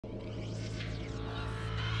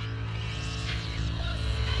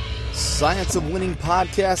Science of Winning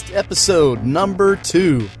podcast episode number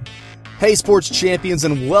 2. Hey sports champions,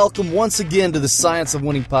 and welcome once again to the Science of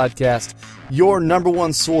Winning podcast, your number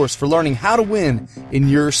one source for learning how to win in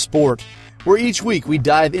your sport, where each week we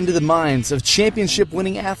dive into the minds of championship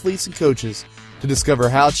winning athletes and coaches to discover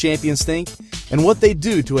how champions think and what they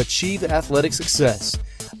do to achieve athletic success.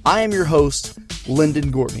 I am your host,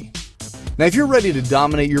 Lyndon Gortney. Now, if you're ready to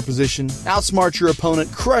dominate your position, outsmart your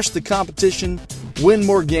opponent, crush the competition, win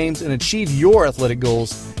more games, and achieve your athletic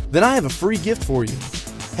goals, then I have a free gift for you.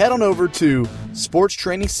 Head on over to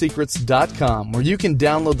sportstrainingsecrets.com, where you can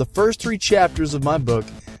download the first 3 chapters of my book,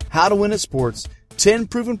 How to Win at Sports, 10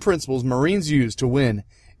 Proven Principles Marines Use to Win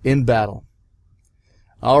in Battle.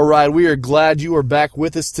 All right, we are glad you are back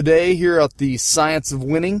with us today here at the Science of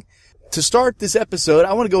Winning. To start this episode,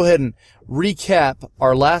 I want to go ahead and recap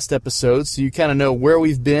our last episode so you kind of know where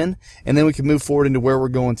we've been, and then we can move forward into where we're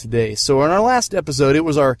going today. So in our last episode, it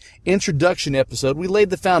was our introduction episode. We laid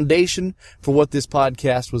the foundation for what this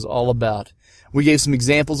podcast was all about. We gave some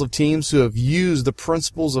examples of teams who have used the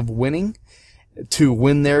principles of winning to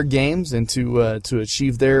win their games and to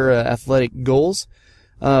achieve their athletic goals.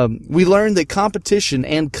 We learned that competition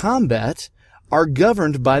and combat are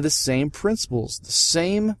governed by the same principles. The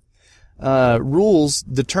same rules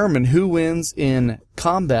determine who wins in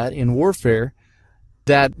combat, in warfare,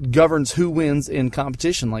 that governs who wins in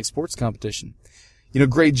competition, like sports competition. You know,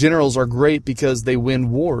 great generals are great because they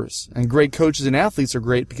win wars, and great coaches and athletes are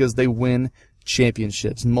great because they win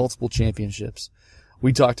championships, multiple championships.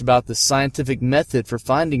 We talked about the scientific method for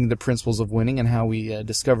finding the principles of winning and how we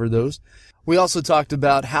discover those. We also talked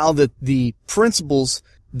about how the principles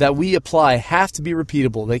that we apply have to be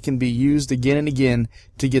repeatable. They can be used again and again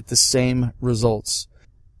to get the same results.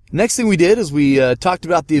 Next thing we did is we talked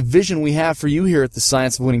about the vision we have for you here at the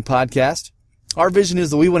Science of Winning podcast. Our vision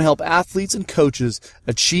is that we want to help athletes and coaches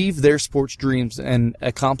achieve their sports dreams and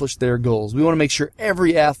accomplish their goals. We want to make sure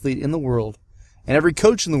every athlete in the world and every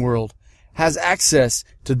coach in the world has access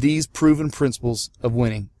to these proven principles of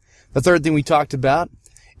winning. The third thing we talked about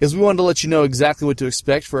is we wanted to let you know exactly what to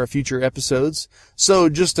expect for our future episodes. So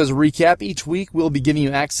just as a recap, each week we'll be giving you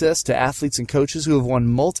access to athletes and coaches who have won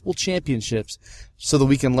multiple championships so that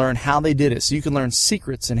we can learn how they did it, so you can learn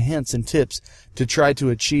secrets and hints and tips to try to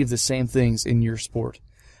achieve the same things in your sport.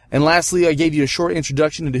 And lastly, I gave you a short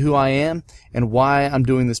introduction into who I am and why I'm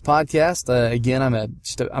doing this podcast. Again, I'm a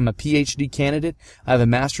PhD candidate. I have a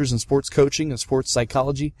master's in sports coaching and sports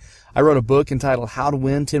psychology. I wrote a book entitled How to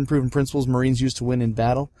Win, 10 Proven Principles Marines Use to Win in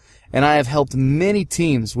Battle. And I have helped many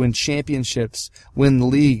teams win championships, win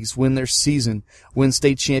leagues, win their season, win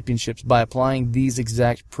state championships by applying these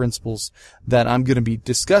exact principles that I'm going to be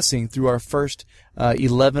discussing through our first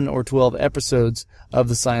 11 or 12 episodes of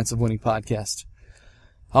the Science of Winning podcast.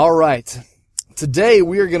 All right. Today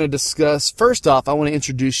we are going to discuss, first off, I want to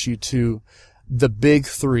introduce you to the Big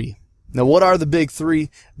 3. Now, what are the Big 3?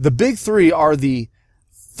 The Big 3 are the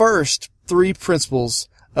first 3 principles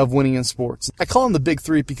of winning in sports. I call them the Big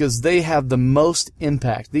 3 because they have the most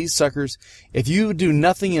impact. These suckers, if you do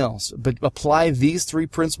nothing else but apply these 3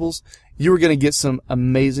 principles, you are going to get some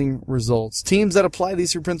amazing results. Teams that apply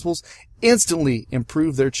these 3 principles instantly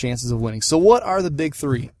improve their chances of winning. So what are the Big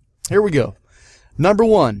 3? Here we go. Number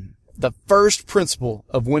 1, the first principle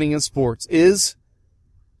of winning in sports is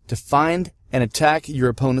to find and attack your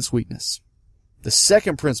opponent's weakness. The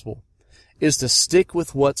second principle is to stick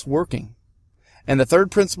with what's working. And the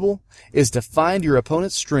third principle is to find your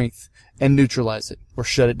opponent's strength and neutralize it or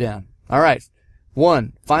shut it down. All right.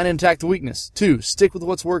 1, find and attack the weakness. 2, stick with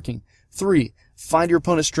what's working. 3, find your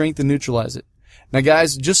opponent's strength and neutralize it. Now,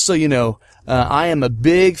 guys, just so you know, I am a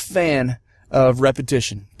big fan of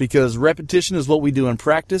repetition, because repetition is what we do in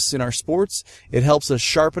practice in our sports. It helps us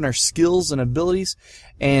sharpen our skills and abilities,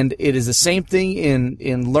 and it is the same thing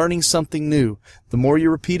in learning something new. The more you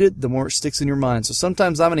repeat it, the more it sticks in your mind. So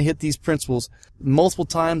sometimes I'm going to hit these principles multiple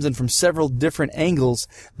times and from several different angles.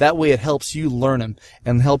 That way it helps you learn them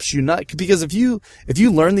and helps you not, because if you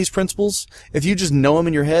learn these principles, if you just know them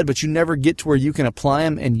in your head but you never get to where you can apply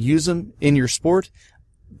them and use them in your sport,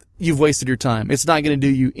 you've wasted your time. It's not going to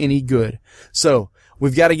do you any good. So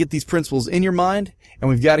we've got to get these principles in your mind, and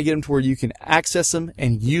we've got to get them to where you can access them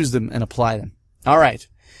and use them and apply them. All right.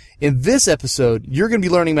 In this episode, you're going to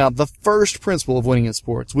be learning about the first principle of winning in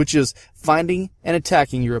sports, which is finding and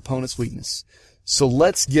attacking your opponent's weakness. So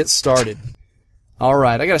let's get started. All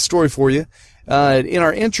right. I got a story for you. In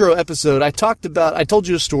our intro episode, I told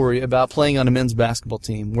you a story about playing on a men's basketball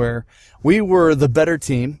team where we were the better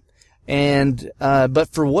team. But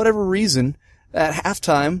for whatever reason, at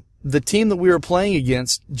halftime, the team that we were playing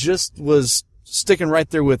against just was sticking right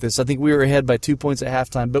there with us. I think we were ahead by 2 points at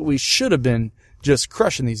halftime, but we should have been just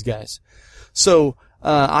crushing these guys. So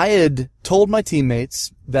I had told my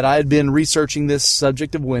teammates that I had been researching this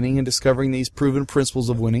subject of winning and discovering these proven principles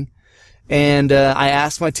of winning. And I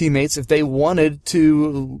asked my teammates if they wanted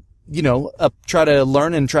to, try to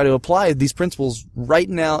learn and try to apply these principles right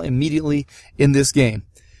now, immediately in this game.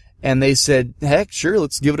 And they said, heck, sure,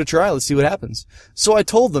 let's give it a try. Let's see what happens. So I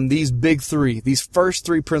told them these big three, these first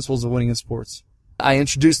three principles of winning in sports. I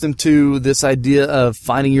introduced them to this idea of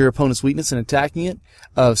finding your opponent's weakness and attacking it,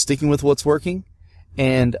 of sticking with what's working,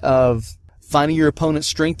 and of finding your opponent's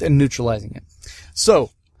strength and neutralizing it.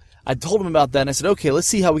 So I told them about that, and I said, okay, let's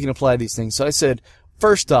see how we can apply these things. So I said,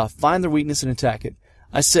 first off, find their weakness and attack it.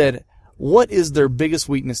 I said, what is their biggest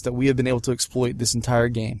weakness that we have been able to exploit this entire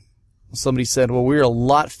game? Somebody said, well, we're a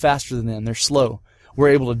lot faster than them. They're slow. We're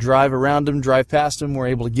able to drive around them, drive past them. We're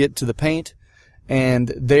able to get to the paint, and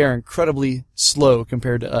they are incredibly slow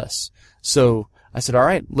compared to us. So I said, all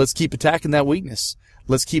right, let's keep attacking that weakness.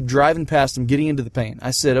 Let's keep driving past them, getting into the paint.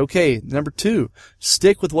 I said, okay, number 2,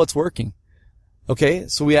 stick with what's working. Okay,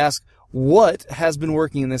 so we ask, what has been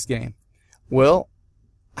working in this game? Well,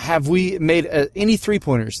 have we made any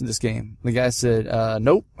three-pointers in this game? The guy said,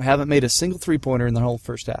 nope, haven't made a single three-pointer in the whole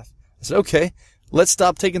first half. I said, okay, let's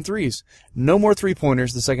stop taking threes. No more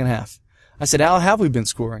three-pointers the second half. I said, how have we been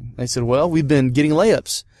scoring? They said, well, we've been getting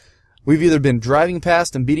layups. We've either been driving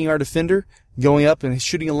past and beating our defender, going up and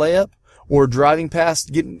shooting a layup, or driving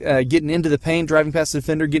past, getting into the paint, driving past the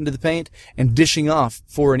defender, getting to the paint, and dishing off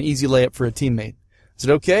for an easy layup for a teammate. I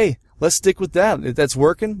said, okay, let's stick with that. If that's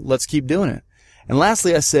working, let's keep doing it. And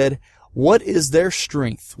lastly, I said, what is their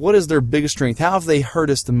strength? What is their biggest strength? How have they hurt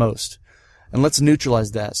us the most? And let's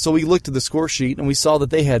neutralize that. So we looked at the score sheet and we saw that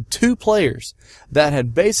they had 2 players that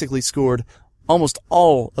had basically scored almost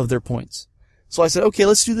all of their points. So I said, okay,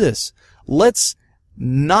 let's do this. Let's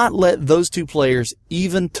not let those 2 players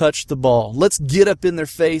even touch the ball. Let's get up in their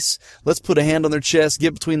face. Let's put a hand on their chest,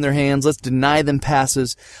 get between their hands. Let's deny them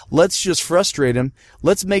passes. Let's just frustrate them.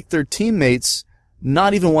 Let's make their teammates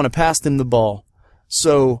not even want to pass them the ball.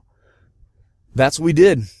 So that's what we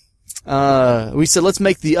did. We said, let's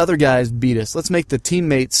make the other guys beat us. Let's make the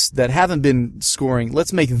teammates that haven't been scoring,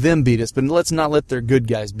 let's make them beat us, but let's not let their good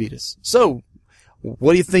guys beat us. So,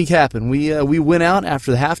 what do you think happened? We went out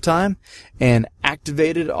after the halftime and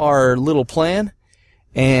activated our little plan,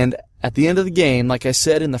 and at the end of the game, like I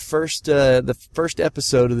said in the first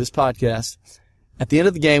episode of this podcast, at the end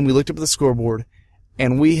of the game, we looked up at the scoreboard,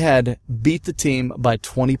 and we had beat the team by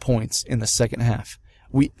 20 points in the second half.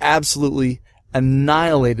 We absolutely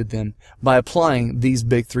annihilated them by applying these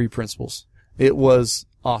big 3 principles. It was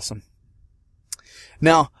awesome.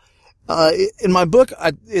 Now, in my book,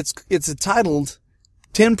 it's titled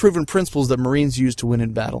 10 Proven Principles that Marines Use to Win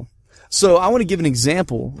in Battle. So I want to give an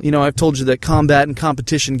example. I've told you that combat and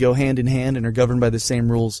competition go hand in hand and are governed by the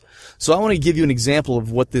same rules. So I want to give you an example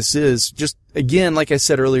of what this is. Just again, like I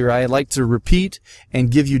said earlier, I like to repeat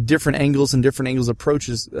and give you different angles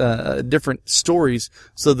approaches, different stories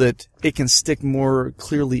so that it can stick more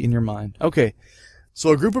clearly in your mind. Okay. So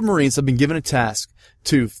a group of Marines have been given a task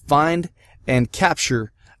to find and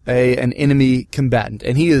capture an enemy combatant,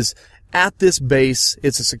 and he is at this base.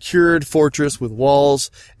 It's a secured fortress with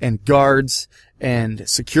walls and guards and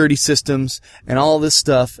security systems and all this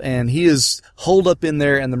stuff, and he is holed up in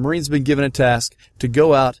there, and the Marines have been given a task to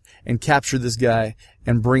go out and capture this guy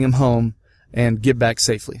and bring him home and get back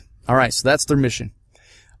safely. All right, so that's their mission.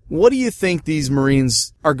 What do you think these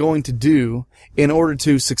Marines are going to do in order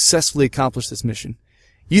to successfully accomplish this mission?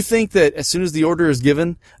 You think that as soon as the order is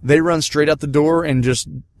given, they run straight out the door and just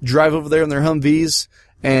drive over there in their Humvees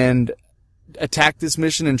and attack this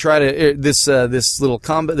mission and try to this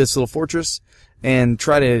little fortress and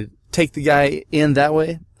try to take the guy in that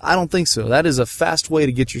way? I don't think so. That is a fast way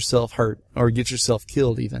to get yourself hurt or get yourself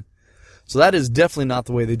killed even. So that is definitely not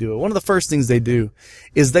the way they do it. One of the first things they do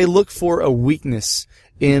is they look for a weakness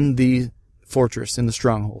in the fortress, in the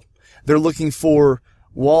stronghold. They're looking for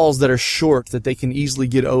walls that are short that they can easily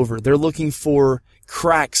get over. They're looking for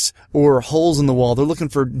cracks or holes in the wall. They're looking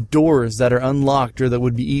for doors that are unlocked or that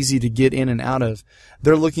would be easy to get in and out of.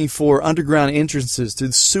 They're looking for underground entrances through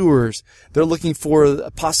the sewers. They're looking for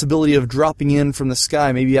a possibility of dropping in from the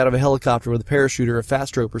sky, maybe out of a helicopter with a parachute or a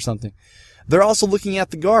fast rope or something. They're also looking at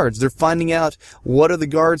the guards. They're finding out what are the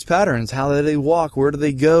guards' patterns, how do they walk, where do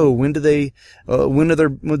they go, when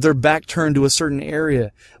are their back turned to a certain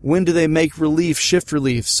area, when do they make shift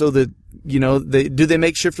relief, so that do they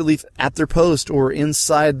make shift relief at their post or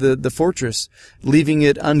inside the fortress, leaving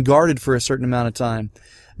it unguarded for a certain amount of time.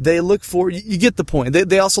 They look for, you get the point.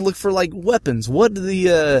 They also look for like weapons. What do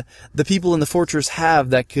the people in the fortress have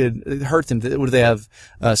that could hurt them? What do they have?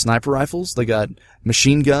 Sniper rifles? They got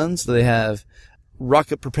machine guns? Do they have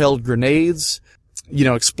rocket propelled grenades?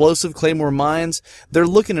 Explosive claymore mines? They're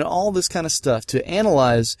looking at all this kind of stuff to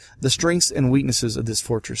analyze the strengths and weaknesses of this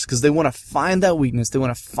fortress, because they want to find that weakness. They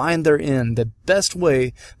want to find their end, the best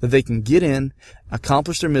way that they can get in,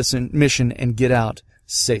 accomplish their mission, and get out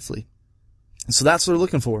safely. So that's what they're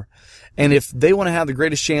looking for. And if they want to have the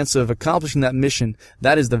greatest chance of accomplishing that mission,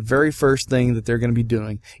 that is the very first thing that they're going to be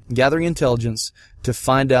doing, gathering intelligence to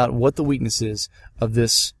find out what the weakness is of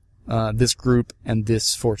this group and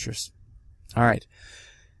this fortress. All right.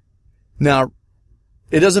 Now,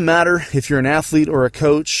 it doesn't matter if you're an athlete or a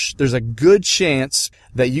coach. There's a good chance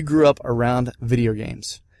that you grew up around video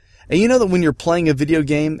games. And you know that when you're playing a video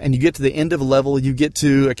game and you get to the end of a level, you get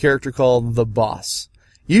to a character called the boss.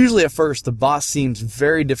 Usually at first, the boss seems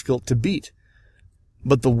very difficult to beat.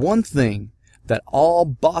 But the one thing that all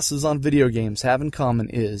bosses on video games have in common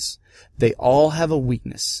is they all have a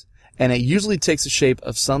weakness. And it usually takes the shape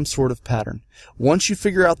of some sort of pattern. Once you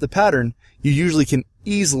figure out the pattern, you usually can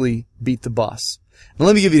easily beat the boss. Now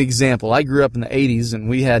let me give you an example. I grew up in the 80s and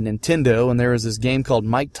we had Nintendo, and there was this game called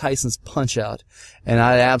Mike Tyson's Punch-Out, and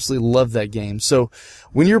I absolutely loved that game. So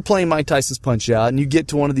when you're playing Mike Tyson's Punch-Out and you get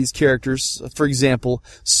to one of these characters, for example,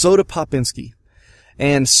 Soda Popinski,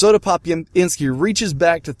 and Soda Popinski reaches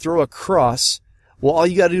back to throw a cross, well, all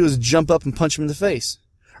you got to do is jump up and punch him in the face.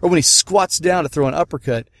 Or when he squats down to throw an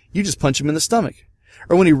uppercut, you just punch him in the stomach.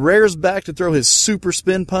 Or when he rears back to throw his super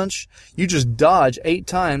spin punch, you just dodge 8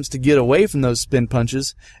 times to get away from those spin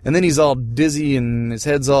punches, and then he's all dizzy and his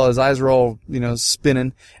eyes are all,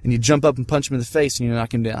 spinning, and you jump up and punch him in the face and you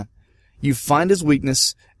knock him down. You find his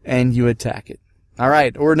weakness and you attack it.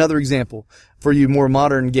 Alright, or another example for you more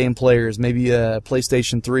modern game players, maybe a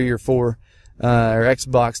PlayStation 3 or 4, or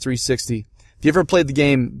Xbox 360. If you ever played the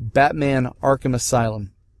game Batman Arkham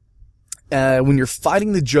Asylum, when you're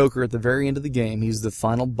fighting the Joker at the very end of the game, he's the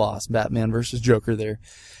final boss, Batman versus Joker there.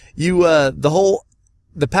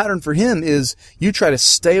 The pattern for him is you try to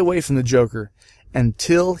stay away from the Joker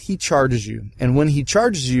until he charges you. And when he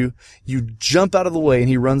charges you, you jump out of the way and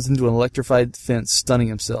he runs into an electrified fence, stunning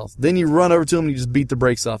himself. Then you run over to him and you just beat the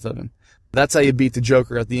brakes off of him. That's how you beat the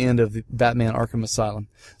Joker at the end of the Batman Arkham Asylum.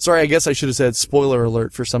 Sorry, I guess I should have said spoiler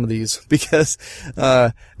alert for some of these, because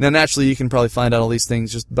now naturally you can probably find out all these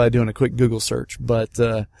things just by doing a quick Google search. But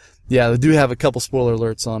yeah, they do have a couple spoiler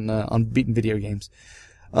alerts on beating video games.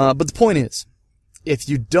 But the point is, if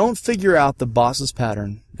you don't figure out the boss's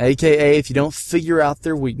pattern, aka if you don't figure out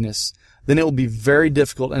their weakness, then it will be very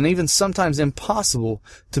difficult and even sometimes impossible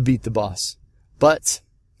to beat the boss. But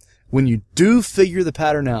when you do figure the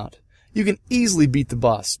pattern out, you can easily beat the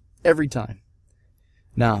boss every time.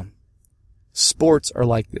 Now, sports are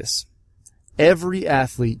like this. Every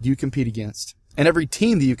athlete you compete against, and every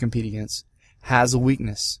team that you compete against, has a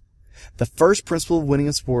weakness. The first principle of winning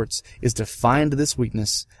in sports is to find this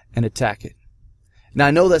weakness and attack it. Now,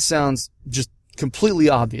 I know that sounds just completely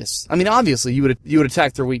obvious. I mean, obviously, you would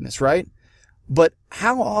attack their weakness, right? But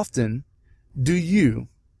how often do you,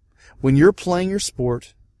 when you're playing your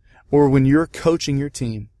sport, or when you're coaching your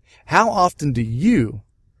team, how often do you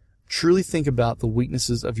truly think about the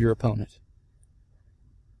weaknesses of your opponent?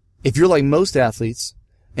 If you're like most athletes,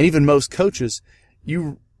 and even most coaches,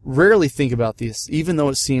 you rarely think about this, even though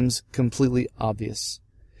it seems completely obvious.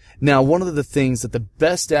 Now, one of the things that the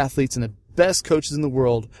best athletes and the best coaches in the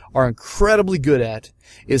world are incredibly good at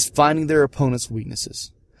is finding their opponent's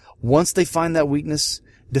weaknesses. Once they find that weakness,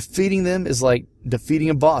 defeating them is like defeating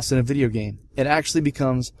a boss in a video game. It actually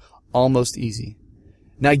becomes almost easy.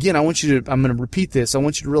 Now again, I'm going to repeat this. I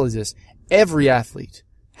want you to realize this. Every athlete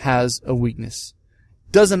has a weakness.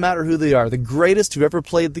 Doesn't matter who they are. The greatest who ever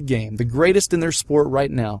played the game, the greatest in their sport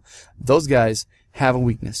right now, those guys have a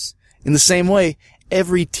weakness. In the same way,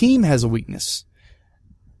 every team has a weakness.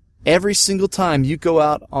 Every single time you go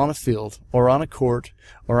out on a field or on a court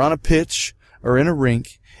or on a pitch or in a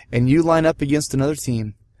rink and you line up against another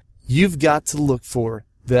team, you've got to look for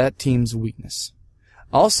that team's weakness.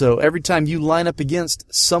 Also, every time you line up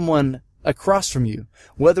against someone across from you,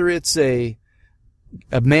 whether it's a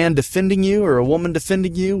man defending you or a woman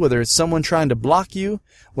defending you, whether it's someone trying to block you,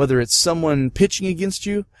 whether it's someone pitching against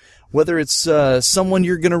you, whether it's someone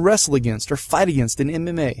you're going to wrestle against or fight against in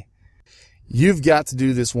MMA, you've got to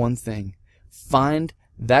do this one thing. Find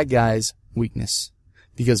that guy's weakness.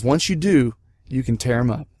 Because once you do, you can tear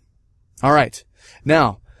him up. All right.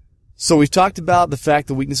 Now, so we've talked about the fact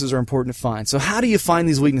that weaknesses are important to find. So how do you find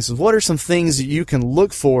these weaknesses? What are some things that you can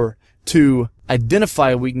look for to identify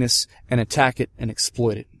a weakness and attack it and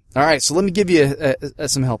exploit it? All right, so let me give you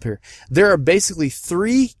some help here. There are basically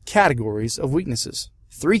 3 categories of weaknesses.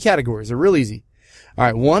 3 categories. They're real easy. All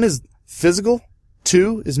right, 1 is physical,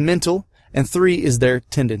 2 is mental, and 3 is their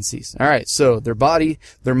tendencies. All right, so their body,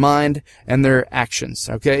 their mind, and their actions.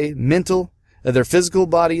 Okay, mental, their physical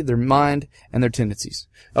body, their mind, and their tendencies.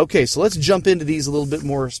 Okay, so let's jump into these a little bit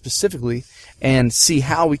more specifically and see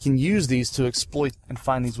how we can use these to exploit and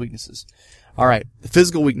find these weaknesses. All right, the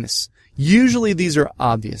physical weakness. Usually these are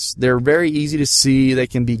obvious. They're very easy to see. They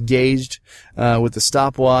can be gauged with the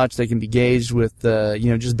stopwatch. They can be gauged with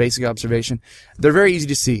just basic observation. They're very easy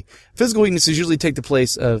to see. Physical weaknesses usually take the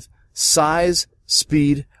place of size,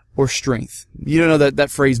 speed, or strength. You know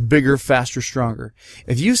that phrase, bigger, faster, stronger.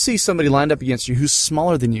 If you see somebody lined up against you who's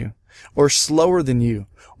smaller than you, or slower than you,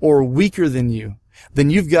 or weaker than you, then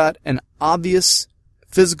you've got an obvious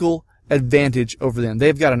physical advantage over them.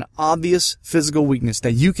 They've got an obvious physical weakness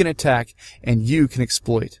that you can attack and you can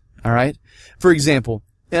exploit. All right? For example,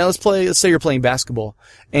 let's say you're playing basketball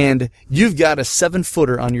and you've got a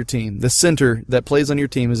 7-footer on your team. The center that plays on your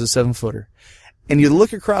team is a 7-footer. And you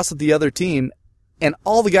look across at the other team and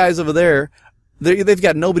all the guys over there, they've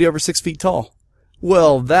got nobody over 6 feet tall.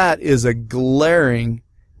 Well, that is a glaring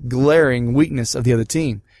weakness of the other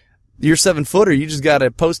team. Your 7-footer, you just got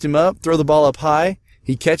to post him up, throw the ball up high.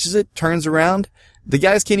 He catches it, turns around. The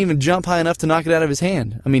guys can't even jump high enough to knock it out of his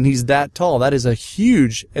hand. I mean, he's that tall. That is a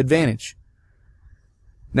huge advantage.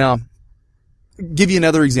 Now, give you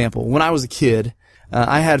another example. When I was a kid,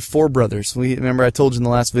 I had 4 brothers. Remember I told you in the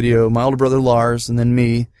last video, my older brother Lars, and then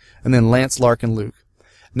me, and then Lance, Lark, and Luke.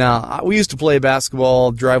 Now, we used to play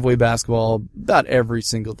basketball, driveway basketball, about every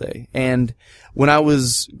single day. And when I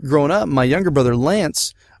was growing up, my younger brother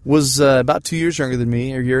Lance was about 2 years younger than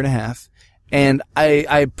me, or a year and a half. And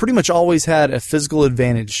I pretty much always had a physical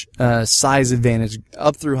advantage, size advantage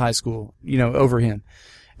up through high school, over him.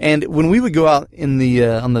 And when we would go out in the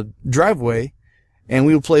on the driveway and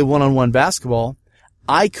we would play one-on-one basketball,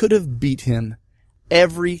 I could have beat him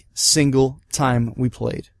every single time we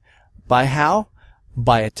played. By how?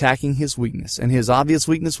 By attacking his weakness. And his obvious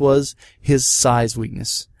weakness was his size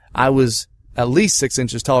weakness. I was at least 6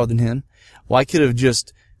 inches taller than him. Well, I could have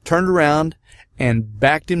just turned around and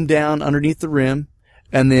backed him down underneath the rim,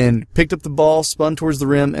 and then picked up the ball, spun towards the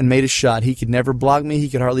rim, and made a shot. He could never block me. He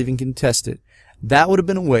could hardly even contest it. That would have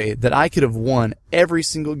been a way that I could have won every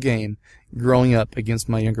single game growing up against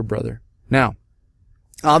my younger brother. Now,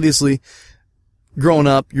 obviously, growing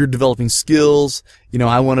up, you're developing skills.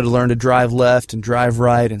 I wanted to learn to drive left and drive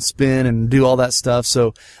right and spin and do all that stuff.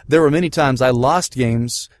 So there were many times I lost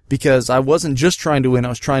games because I wasn't just trying to win. I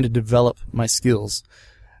was trying to develop my skills.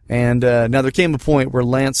 And now there came a point where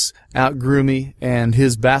Lance outgrew me and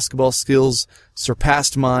his basketball skills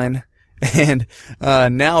surpassed mine. And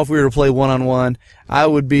now if we were to play one-on-one, I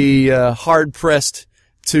would be hard-pressed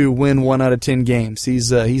to win 1 out of 10 games. He's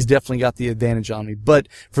definitely got the advantage on me. But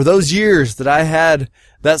for those years that I had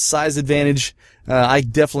that size advantage, I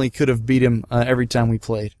definitely could have beat him every time we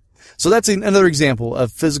played. So that's another example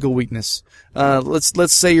of physical weakness.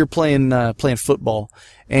 Let's say you're playing football,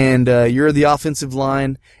 and you're the offensive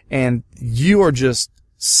line, and you are just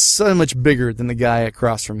so much bigger than the guy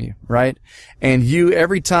across from you, right? And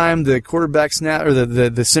every time the quarterback or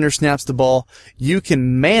the center snaps the ball, you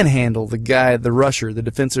can manhandle the guy, the rusher, the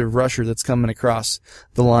defensive rusher that's coming across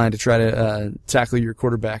the line to try to tackle your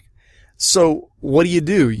quarterback. So what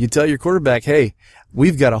do? You tell your quarterback, hey,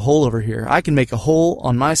 we've got a hole over here. I can make a hole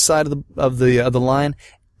on my side of the line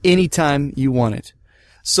anytime you want it.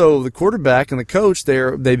 So the quarterback and the coach,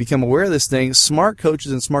 they become aware of this thing. Smart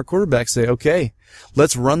coaches and smart quarterbacks say, okay,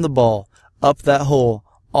 let's run the ball up that hole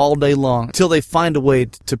all day long until they find a way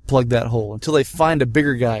to plug that hole, until they find a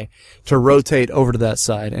bigger guy to rotate over to that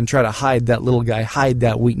side and try to hide that little guy, hide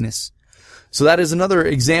that weakness. So that is another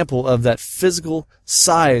example of that physical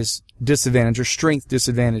size disadvantage or strength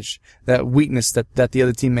disadvantage, that weakness that the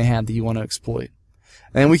other team may have that you want to exploit.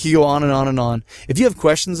 And we could go on and on and on. If you have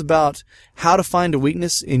questions about how to find a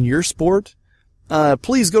weakness in your sport,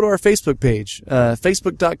 please go to our Facebook page,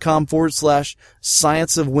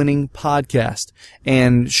 facebook.com/Science of Winning Podcast,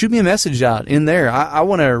 and shoot me a message out in there. I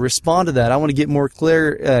want to respond to that. I want to get more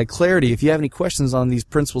clarity. If you have any questions on these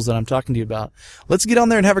principles that I'm talking to you about, let's get on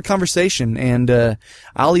there and have a conversation. And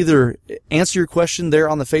I'll either answer your question there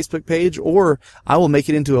on the Facebook page, or I will make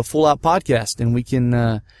it into a full-out podcast, and we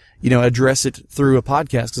can address it through a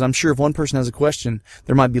podcast, because I'm sure if one person has a question,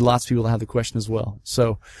 there might be lots of people that have the question as well.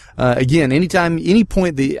 So, again, any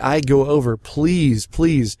point that I go over, please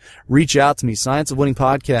reach out to me. Science of Winning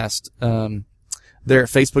Podcast, there at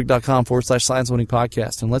facebook.com/science winning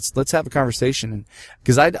podcast, and let's have a conversation. And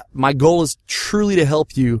because my goal is truly to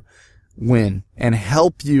help you win and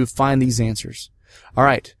help you find these answers. All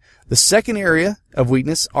right. The second area of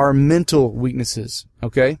weakness are mental weaknesses.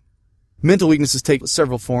 Okay. Mental weaknesses take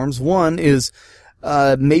several forms. One is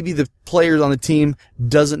maybe the players on the team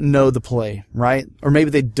doesn't know the play, right? Or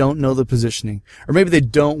maybe they don't know the positioning. Or maybe they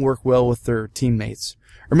don't work well with their teammates.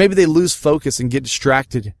 Or maybe they lose focus and get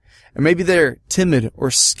distracted. Or maybe they're timid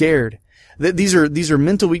or scared. These are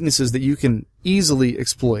mental weaknesses that you can easily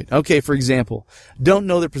exploit. Okay, for example, don't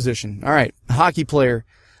know their position. All right, hockey player,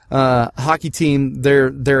 hockey team,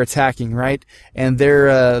 they're attacking, right? And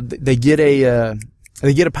they get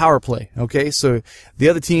a power play. Okay, so the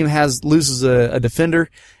other team loses a defender,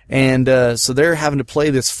 and so they're having to play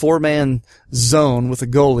this 4-man zone with a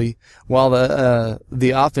goalie while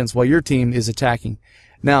while your team is attacking.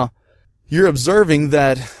 Now, you're observing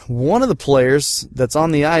that one of the players that's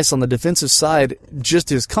on the ice on the defensive side just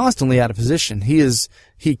is constantly out of position.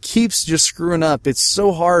 He keeps just screwing up. It's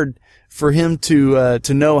so hard for him to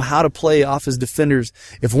know how to play off his defenders.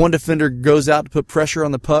 If one defender goes out to put pressure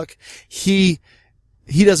on the puck, he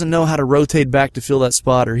doesn't know how to rotate back to fill that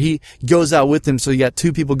spot, or he goes out with him, so you got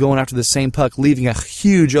two people going after the same puck, leaving a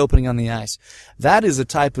huge opening on the ice. That is a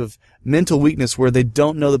type of mental weakness where they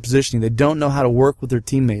don't know the positioning. They don't know how to work with their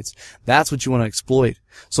teammates. That's what you want to exploit.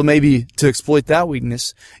 So maybe to exploit that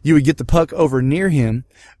weakness, you would get the puck over near him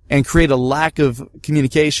and create a lack of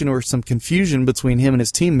communication or some confusion between him and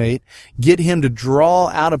his teammate, get him to draw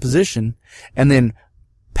out of position, and then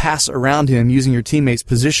pass around him using your teammate's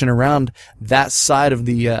position around that side of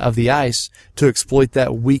the ice to exploit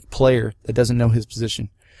that weak player that doesn't know his position.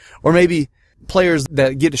 Or maybe players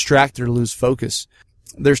that get distracted or lose focus.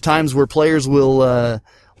 There's times where players will,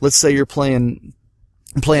 let's say you're playing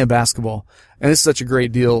basketball, and this is such a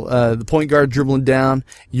great deal. The point guard dribbling down,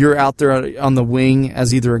 you're out there on the wing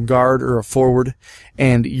as either a guard or a forward,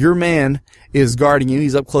 and your man is guarding you.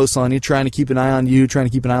 He's up close on you, trying to keep an eye on you, trying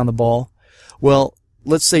to keep an eye on the ball. Well,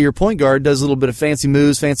 let's say your point guard does a little bit of fancy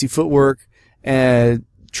moves, fancy footwork, and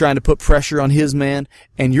trying to put pressure on his man,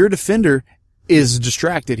 and your defender is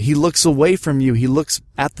distracted. He looks away from you. He looks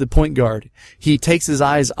at the point guard. He takes his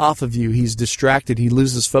eyes off of you. He's distracted. He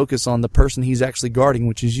loses focus on the person he's actually guarding,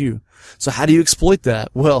 which is you. So how do you exploit that?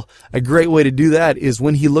 Well, a great way to do that is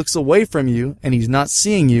when he looks away from you and he's not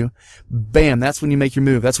seeing you, bam, that's when you make your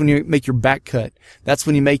move. That's when you make your back cut. That's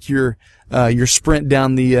when you make your sprint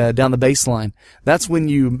down the baseline. That's when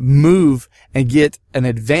you move and get an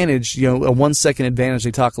advantage, a 1 second advantage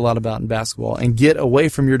they talk a lot about in basketball, and get away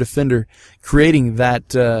from your defender, creating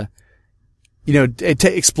that,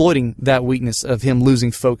 exploiting that weakness of him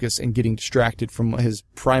losing focus and getting distracted from his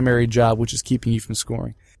primary job, which is keeping you from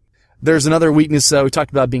scoring. There's another weakness, we talked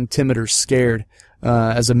about being timid or scared,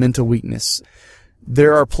 as a mental weakness.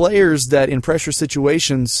 There are players that in pressure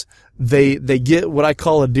situations, they get what I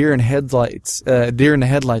call a deer in the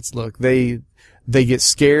headlights look. They get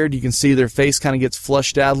scared. You can see their face kind of gets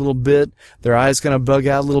flushed out a little bit. Their eyes kind of bug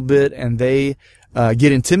out a little bit, and they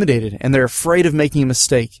get intimidated, and they're afraid of making a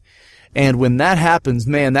mistake. And when that happens,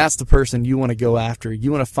 man, that's the person you want to go after.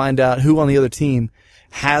 You want to find out who on the other team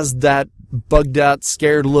has that bugged out,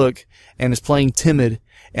 scared look and is playing timid,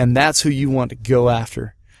 and that's who you want to go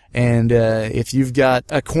after. And if you've got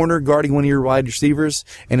a corner guarding one of your wide receivers,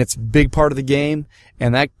 and it's a big part of the game,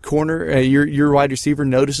 and that corner, your wide receiver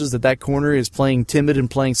notices that corner is playing timid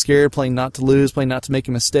and playing scared, playing not to lose, playing not to make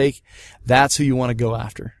a mistake, that's who you want to go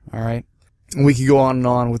after. All right. And we could go on and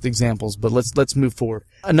on with examples, but let's move forward.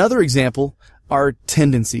 Another example are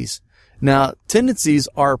tendencies. Now, tendencies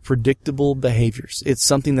are predictable behaviors. It's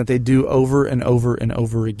something that they do over and over and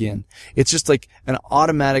over again. It's just like an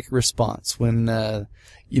automatic response. When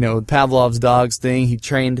Pavlov's dogs thing, he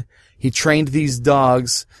trained these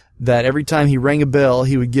dogs that every time he rang a bell,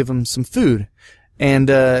 he would give them some food.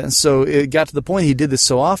 And so it got to the point he did this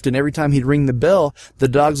so often, every time he'd ring the bell, the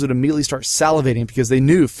dogs would immediately start salivating because they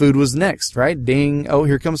knew food was next, right? Ding, oh,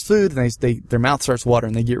 here comes food, and their mouth starts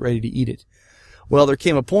watering, they get ready to eat it. Well, there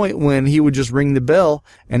came a point when he would just ring the bell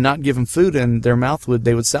and not give them food, and they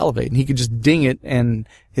would salivate, and he could just ding it, and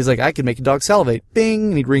he's like, I could make a dog salivate. Bing,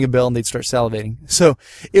 and he'd ring a bell and they'd start salivating. So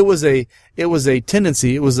it was a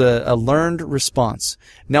tendency, it was a learned response.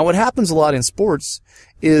 Now what happens a lot in sports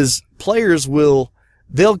is players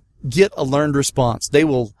they'll get a learned response. They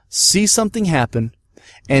will see something happen,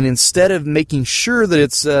 and instead of making sure that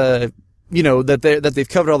it's that they've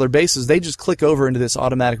covered all their bases, they just click over into this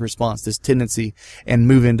automatic response, this tendency, and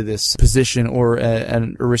move into this position or a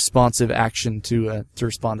responsive action to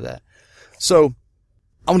respond to that. So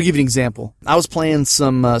I'm going to give you an example. I was playing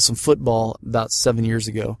some football about 7 years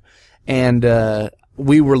ago, and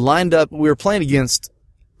we were lined up. We were playing against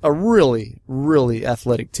a really, really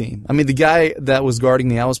athletic team. I mean, the guy that was guarding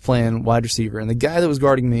me, I was playing wide receiver, and the guy that was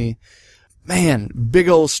guarding me, man, big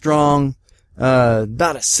old strong,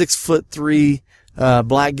 about a 6'3"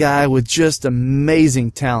 black guy with just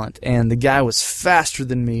amazing talent. And the guy was faster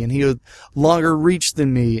than me, and he had longer reach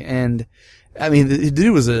than me. And I mean, the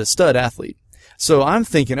dude was a stud athlete. So I'm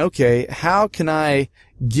thinking, okay, how can I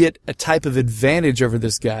get a type of advantage over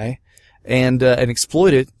this guy and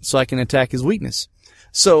exploit it so I can attack his weakness?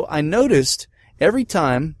 So I noticed every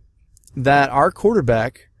time that our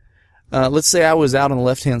quarterback, let's say I was out on the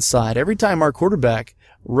left-hand side, every time our quarterback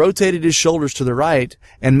rotated his shoulders to the right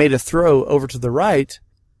and made a throw over to the right,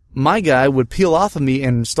 my guy would peel off of me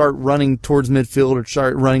and start running towards midfield or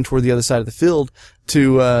start running toward the other side of the field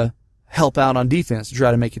to help out on defense, to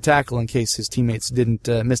try to make a tackle in case his teammates didn't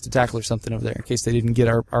miss a tackle or something over there, in case they didn't get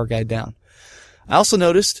our guy down. I also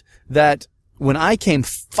noticed that when I came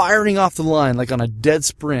firing off the line, like on a dead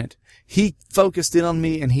sprint, he focused in on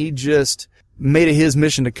me and he just made it his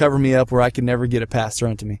mission to cover me up where I could never get a pass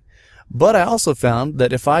thrown to me. But I also found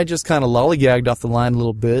that if I just kind of lollygagged off the line a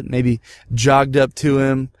little bit, maybe jogged up to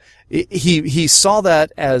him, he saw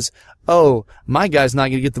that as, oh, my guy's not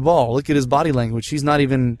going to get the ball. Look at his body language. He's not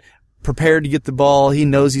even prepared to get the ball. He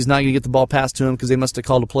knows he's not going to get the ball passed to him because they must have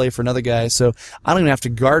called a play for another guy. So I don't even have to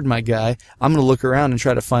guard my guy. I'm going to look around and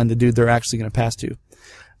try to find the dude they're actually going to pass to.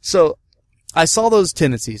 So I saw those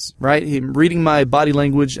tendencies, right? Reading my body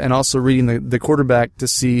language and also reading the quarterback to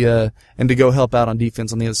see and to go help out on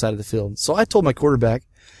defense on the other side of the field. So I told my quarterback,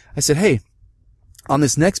 I said, hey, on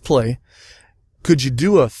this next play, could you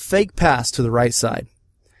do a fake pass to the right side?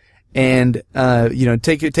 And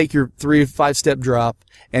take your 3 or 5 step drop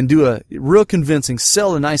and do a real convincing,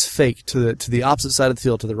 sell a nice fake to the opposite side of the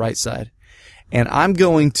field, to the right side. And I'm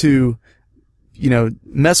going to,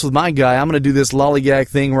 mess with my guy. I'm going to do this lollygag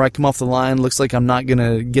thing where I come off the line, looks like I'm not going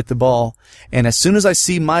to get the ball. And as soon as I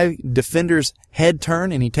see my defender's head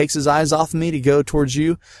turn and he takes his eyes off of me to go towards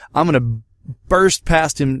you, I'm going to burst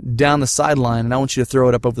past him down the sideline, and I want you to throw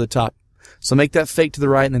it up over the top. So make that fake to the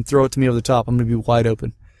right and then throw it to me over the top. I'm going to be wide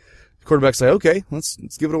open. The quarterback's like, okay, let's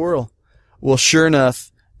give it a whirl. Well, sure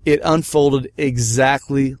enough, it unfolded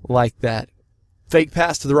exactly like that. Fake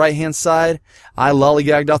pass to the right-hand side. I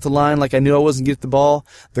lollygagged off the line like I knew I wasn't getting the ball.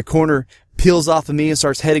 The corner peels off of me and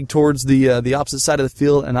starts heading towards the opposite side of the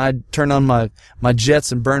field, and I turn on my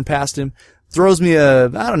jets and burn past him. Throws me a,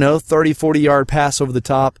 30, 40-yard pass over the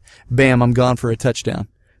top. Bam, I'm gone for a touchdown.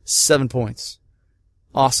 7 points.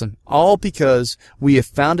 Awesome. All because we have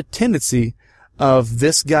found a tendency of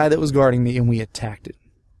this guy that was guarding me, and we attacked it.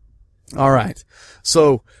 All right.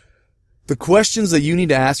 So the questions that you need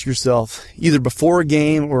to ask yourself, either before a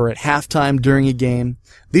game or at halftime during a game,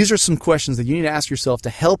 these are some questions that you need to ask yourself to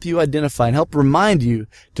help you identify and help remind you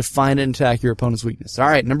to find and attack your opponent's weakness. All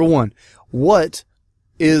right. Number 1, what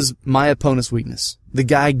is my opponent's weakness? The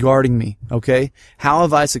guy guarding me, okay? How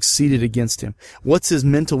have I succeeded against him? What's his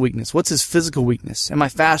mental weakness? What's his physical weakness? Am I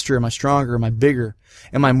faster? Am I stronger? Am I bigger?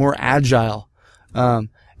 Am I more agile?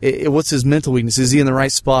 What's his mental weakness? Is he in the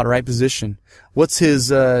right spot, right position? What's his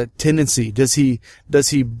tendency? Does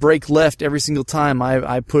he break left every single time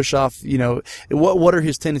I push off? What are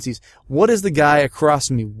his tendencies? What is the guy across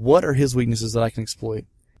from me? What are his weaknesses that I can exploit?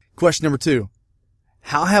 Question number 2.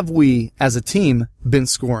 How have we, as a team, been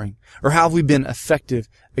scoring? Or how have we been effective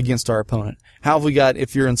against our opponent? How have we got,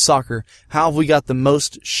 if you're in soccer, how have we got the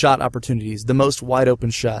most shot opportunities, the most wide open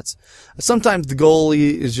shots? Sometimes the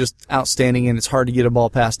goalie is just outstanding and it's hard to get a ball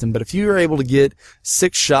past him, but if you are able to get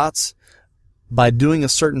 6 shots by doing a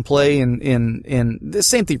certain play in the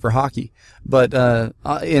same thing for hockey, but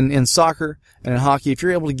in soccer and in hockey, if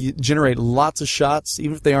you're able to generate lots of shots,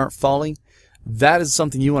 even if they aren't falling, that is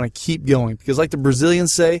something you want to keep going, because like the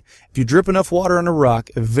Brazilians say, if you drip enough water on a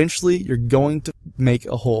rock, eventually you're going to make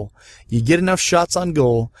a hole. You get enough shots on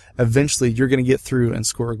goal, eventually you're going to get through and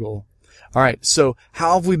score a goal. All right, so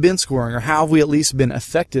how have we been scoring, or how have we at least been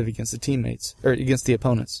effective against the teammates, or against the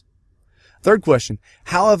opponents? Third question,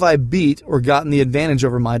 how have I beat or gotten the advantage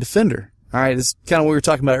over my defender? All right, this is kind of what we were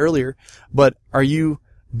talking about earlier, but are you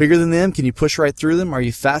bigger than them? Can you push right through them? Are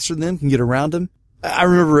you faster than them? Can you get around them? I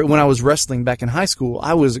remember when I was wrestling back in high school,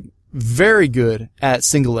 I was very good at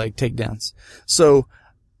single leg takedowns. So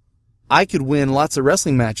I could win lots of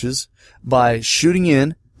wrestling matches by shooting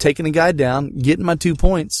in, taking a guy down, getting my 2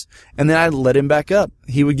 points, and then I'd let him back up.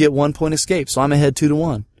 He would get 1 point escape, so I'm ahead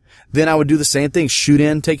 2-1. Then I would do the same thing, shoot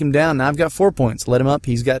in, take him down. Now I've got 4 points. Let him up,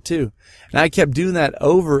 he's got 2. And I kept doing that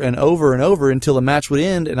over and over and over until the match would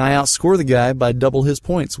end and I outscore the guy by double his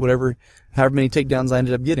points, however many takedowns I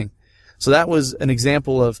ended up getting. So that was an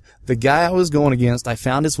example of the guy I was going against. I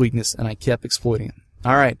found his weakness and I kept exploiting it.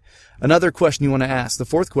 All right. Another question you want to ask. The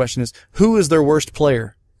fourth question is, who is their worst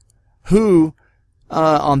player? Who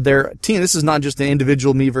on their team, this is not just an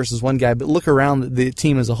individual me versus one guy, but look around the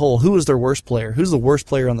team as a whole. Who is their worst player? Who's the worst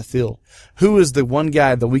player on the field? Who is the one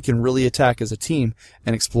guy that we can really attack as a team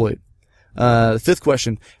and exploit? The fifth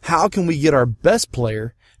question, how can we get our best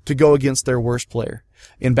player to go against their worst player?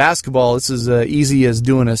 In basketball, this is easy as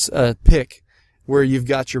doing a pick where you've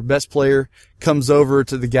got your best player comes over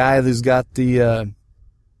to the guy who's got you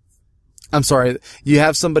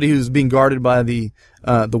have somebody who's being guarded by the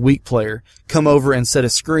weak player come over and set a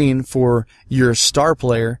screen for your star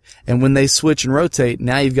player, and when they switch and rotate,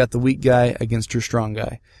 now you've got the weak guy against your strong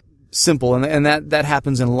guy. Simple, and that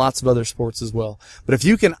happens in lots of other sports as well. But if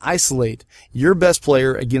you can isolate your best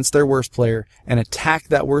player against their worst player and attack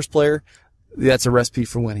that worst player, that's a recipe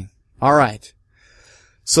for winning. All right.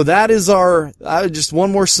 So that is our, just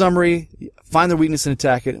one more summary. Find their weakness and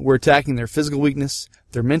attack it. We're attacking their physical weakness,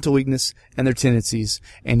 their mental weakness, and their tendencies.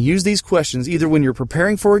 And use these questions either when you're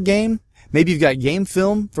preparing for a game. Maybe you've got game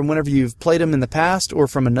film from whenever you've played them in the past or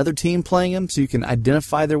from another team playing them so you can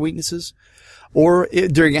identify their weaknesses. Or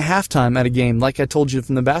during a halftime at a game, like I told you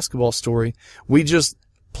from the basketball story, we just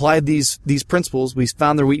applied these principles. We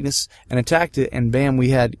found their weakness and attacked it, and bam,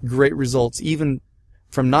 we had great results, even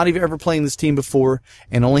from not even ever playing this team before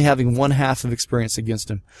and only having one half of experience against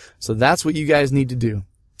them. So that's what you guys need to do.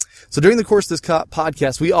 So during the course of this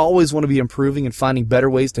podcast, we always want to be improving and finding better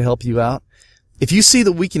ways to help you out. If you see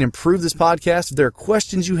that we can improve this podcast, if there are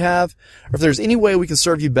questions you have, or if there's any way we can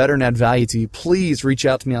serve you better and add value to you, please reach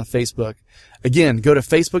out to me on Facebook. Again, go to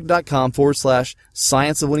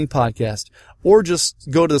facebook.com/Science of Winning Podcast, or just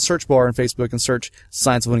go to the search bar on Facebook and search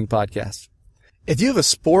Science of Winning Podcast. If you have a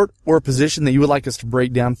sport or a position that you would like us to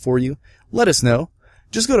break down for you, let us know.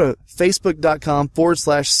 Just go to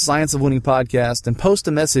facebook.com/Science of Winning Podcast and post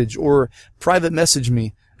a message or private message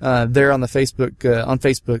me there on the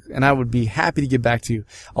Facebook, and I would be happy to get back to you.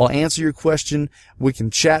 I'll answer your question. We can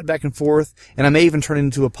chat back and forth, and I may even turn it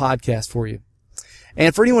into a podcast for you.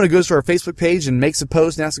 And for anyone who goes to our Facebook page and makes a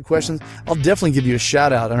post and asks a question, I'll definitely give you a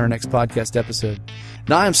shout out on our next podcast episode.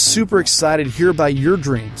 Now, I'm super excited to hear about your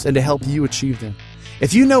dreams and to help you achieve them.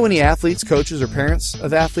 If you know any athletes, coaches, or parents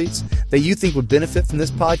of athletes that you think would benefit from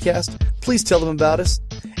this podcast, please tell them about us.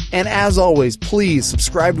 And as always, please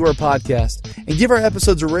subscribe to our podcast and give our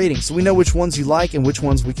episodes a rating so we know which ones you like and which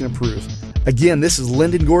ones we can improve. Again, this is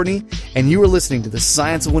Lyndon Gortney, and you are listening to the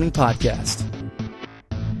Science of Winning Podcast.